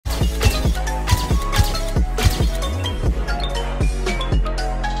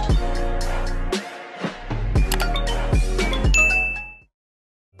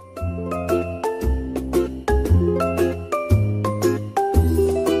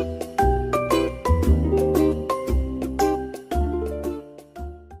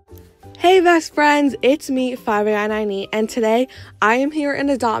best friends, it's me, 5AI90, and today I am here in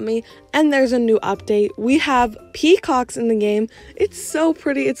Adopt Me, and there's a new update. We have peacocks in the game. It's so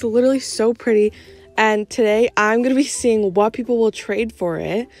pretty. It's literally so pretty. And today I'm going to be seeing what people will trade for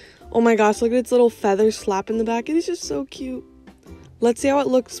it. Oh my gosh, look at its little feathers slap in the back. It is just so cute. Let's see how it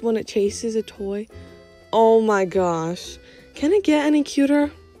looks when it chases a toy. Oh my gosh. Can it get any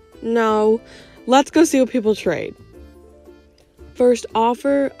cuter? No. Let's go see what people trade. First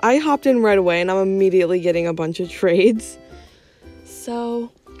offer, I hopped in right away and I'm immediately getting a bunch of trades.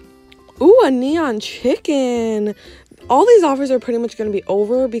 So, ooh, a neon chicken. All these offers are pretty much going to be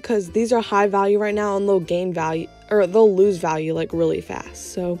over because these are high value right now and they'll gain value, or they'll lose value like really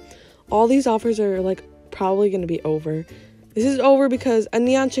fast. So, all these offers are like probably going to be over. This is over because a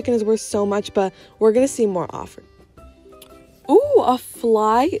neon chicken is worth so much, but we're going to see more offers. Ooh, a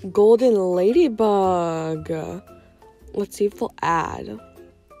fly golden ladybug. Let's see if they'll add.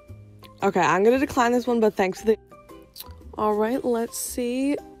 Okay, I'm going to decline this one, but thanks for the... Alright, let's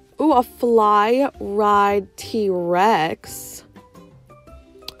see. Ooh, a fly ride T-Rex.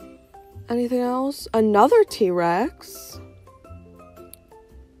 Anything else? Another T-Rex.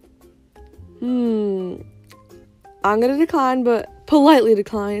 I'm going to decline, but politely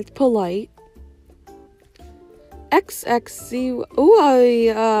decline. It's polite. XXC, ooh,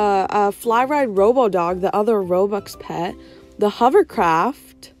 a fly ride Robo-Dog, the other Robux pet, the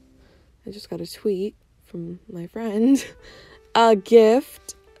hovercraft, I just got a tweet from my friend, a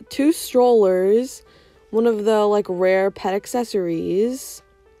gift, 2 strollers, one of the, like, rare pet accessories,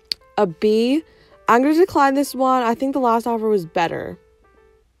 a bee. I'm going to decline this one. I think the last offer was better.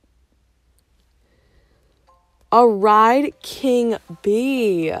 A Ride King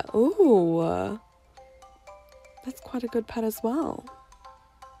bee. Ooh. That's quite a good pet as well.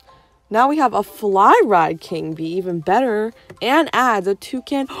 Now we have a Fly Ride King bee, even better, and adds a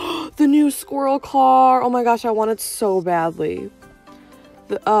toucan. The new squirrel car. Oh my gosh, I want it so badly.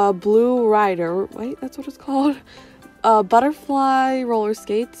 The Blue Rider. Wait, that's what it's called. Butterfly, roller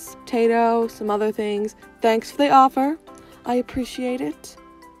skates, potato, some other things. Thanks for the offer. I appreciate it.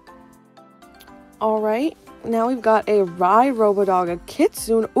 Alright, now we've got a Ride Robo-Dog, a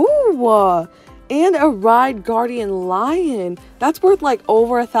Kitsune. Ooh! And a Ride Guardian Lion. That's worth like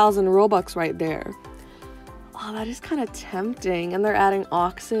over 1,000 Robux right there. Oh, that is kind of tempting. And they're adding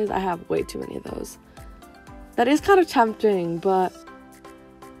oxes. I have way too many of those. That is kind of tempting, but...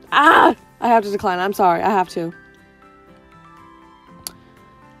 I have to decline. I'm sorry. I have to.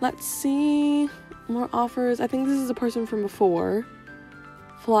 Let's see. More offers. I think this is a person from before.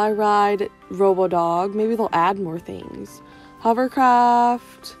 Fly Ride Robo-Dog. Maybe they'll add more things.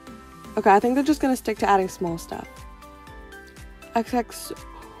 Hovercraft. Okay, I think they're just going to stick to adding small stuff. XX.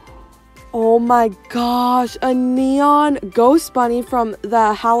 Oh my gosh. A neon ghost bunny from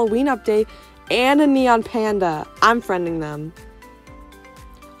the Halloween update and a neon panda. I'm friending them.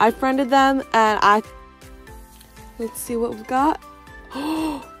 I friended them and let's see what we've got.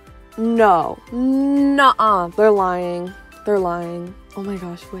 No. Nuh-uh. They're lying. They're lying. Oh my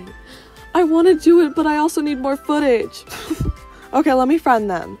gosh, wait. I want to do it, but I also need more footage. Okay, let me friend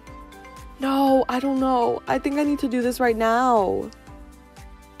them. No, I don't know. I think I need to do this right now.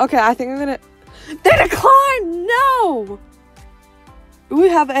 Okay, I think I'm gonna... They declined! No! We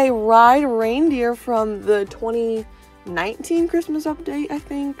have a Ride Reindeer from the 2019 Christmas update, I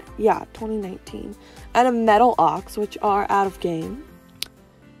think. Yeah, 2019. And a Metal Ox, which are out of game.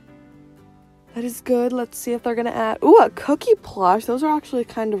 That is good. Let's see if they're gonna add... Ooh, a Cookie plush. Those are actually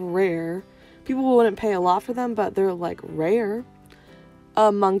kind of rare. People wouldn't pay a lot for them, but they're, like, rare.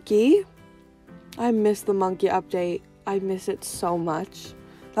 A monkey. I miss the monkey update. I miss it so much.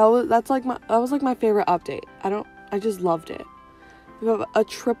 That was like my favorite update. I just loved it. We have a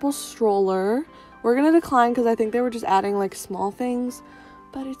triple stroller. We're gonna decline because I think they were just adding like small things,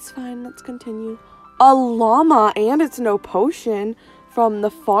 but it's fine. Let's continue. A llama and it's no potion from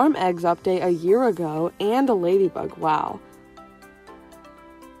the Farm Eggs update a year ago, and a ladybug. Wow.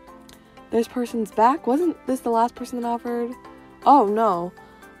 This person's back. Wasn't this the last person that offered? Oh no.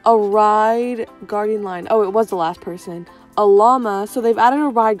 A Ride Guardian Lion. Oh, it was the last person. A llama. So they've added a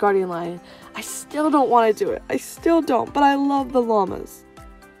Ride Guardian Lion. I still don't want to do it. I still don't. But I love the llamas.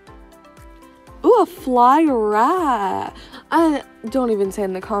 Ooh, a fly rat. I don't even say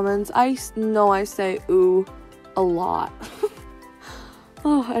in the comments. I know I say ooh a lot.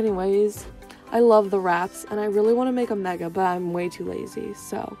 Oh, anyways. I love the rats. And I really want to make a mega, but I'm way too lazy.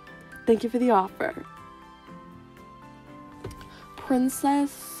 So, thank you for the offer.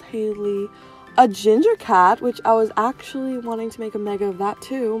 Princess Haley, a ginger cat, which I was actually wanting to make a mega of that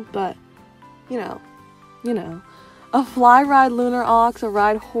too, but you know, A fly ride lunar ox, a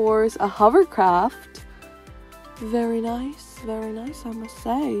ride horse, a hovercraft. Very nice, I must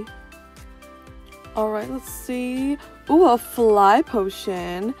say. Alright, let's see. Ooh, a fly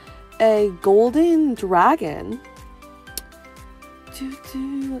potion. A golden dragon.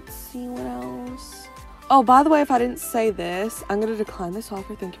 Let's see what else. Oh, by the way, if I didn't say this, I'm going to decline this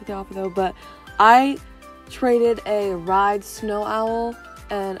offer. Thank you for the offer, though. But I traded a ride snow owl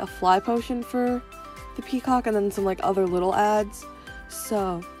and a fly potion for the Peacock, and then some, like, other little ads.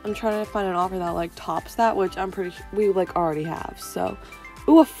 So, I'm trying to find an offer that, like, tops that, which I'm pretty sure we, like, already have. So,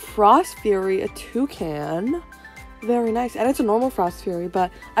 ooh, a Frost Fury, a toucan. Very nice. And it's a normal Frost Fury,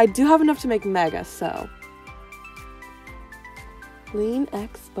 but I do have enough to make Mega, so. Lean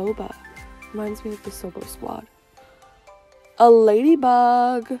X Boba. Reminds me of the Sobo Squad. A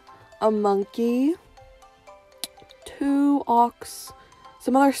ladybug. A monkey. 2 ox.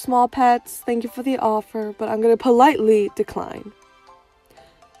 Some other small pets. Thank you for the offer, but I'm going to politely decline.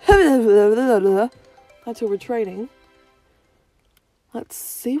 That's who we're trading. Let's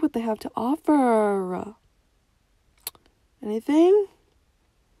see what they have to offer. Anything?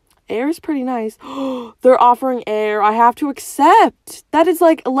 Air is pretty nice. They're offering air. I have to accept. That is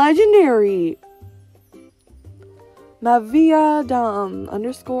like legendary. Maviadam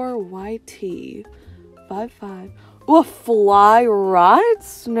 _YT 55. Ooh, a fly ride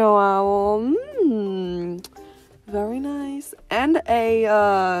snow owl. Very nice. And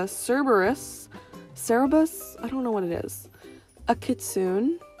a Cerberus. Cerebus? I don't know what it is. A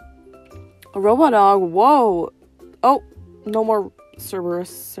kitsune. A robot dog. Whoa. Oh, no more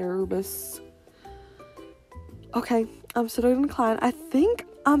Cerberus. Okay, I'm still gonna decline. I think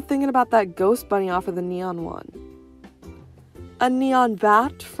I'm thinking about that ghost bunny off of the neon one. A neon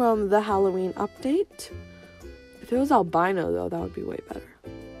bat from the Halloween update. If it was albino, though, that would be way better.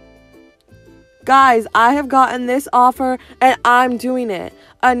 Guys, I have gotten this offer, and I'm doing it.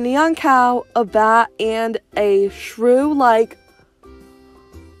 A neon cow, a bat, and a shrew. Like,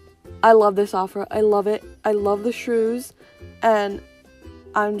 I love this offer. I love it. I love the shrews. And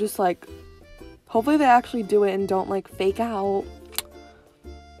I'm just like, hopefully they actually do it and don't, like, fake out.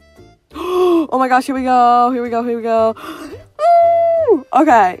 Oh my gosh, here we go.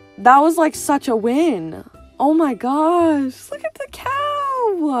 Okay, that was, like, such a win. Oh my gosh, look at the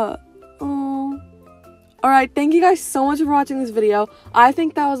cow. Oh. Alright, thank you guys so much for watching this video. I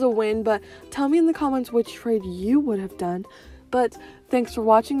think that was a win, but tell me in the comments which trade you would have done. But thanks for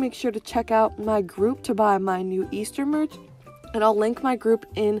watching. Make sure to check out my group to buy my new Easter merch. And I'll link my group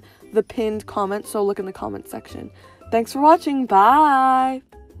in the pinned comment, so look in the comment section. Thanks for watching. Bye!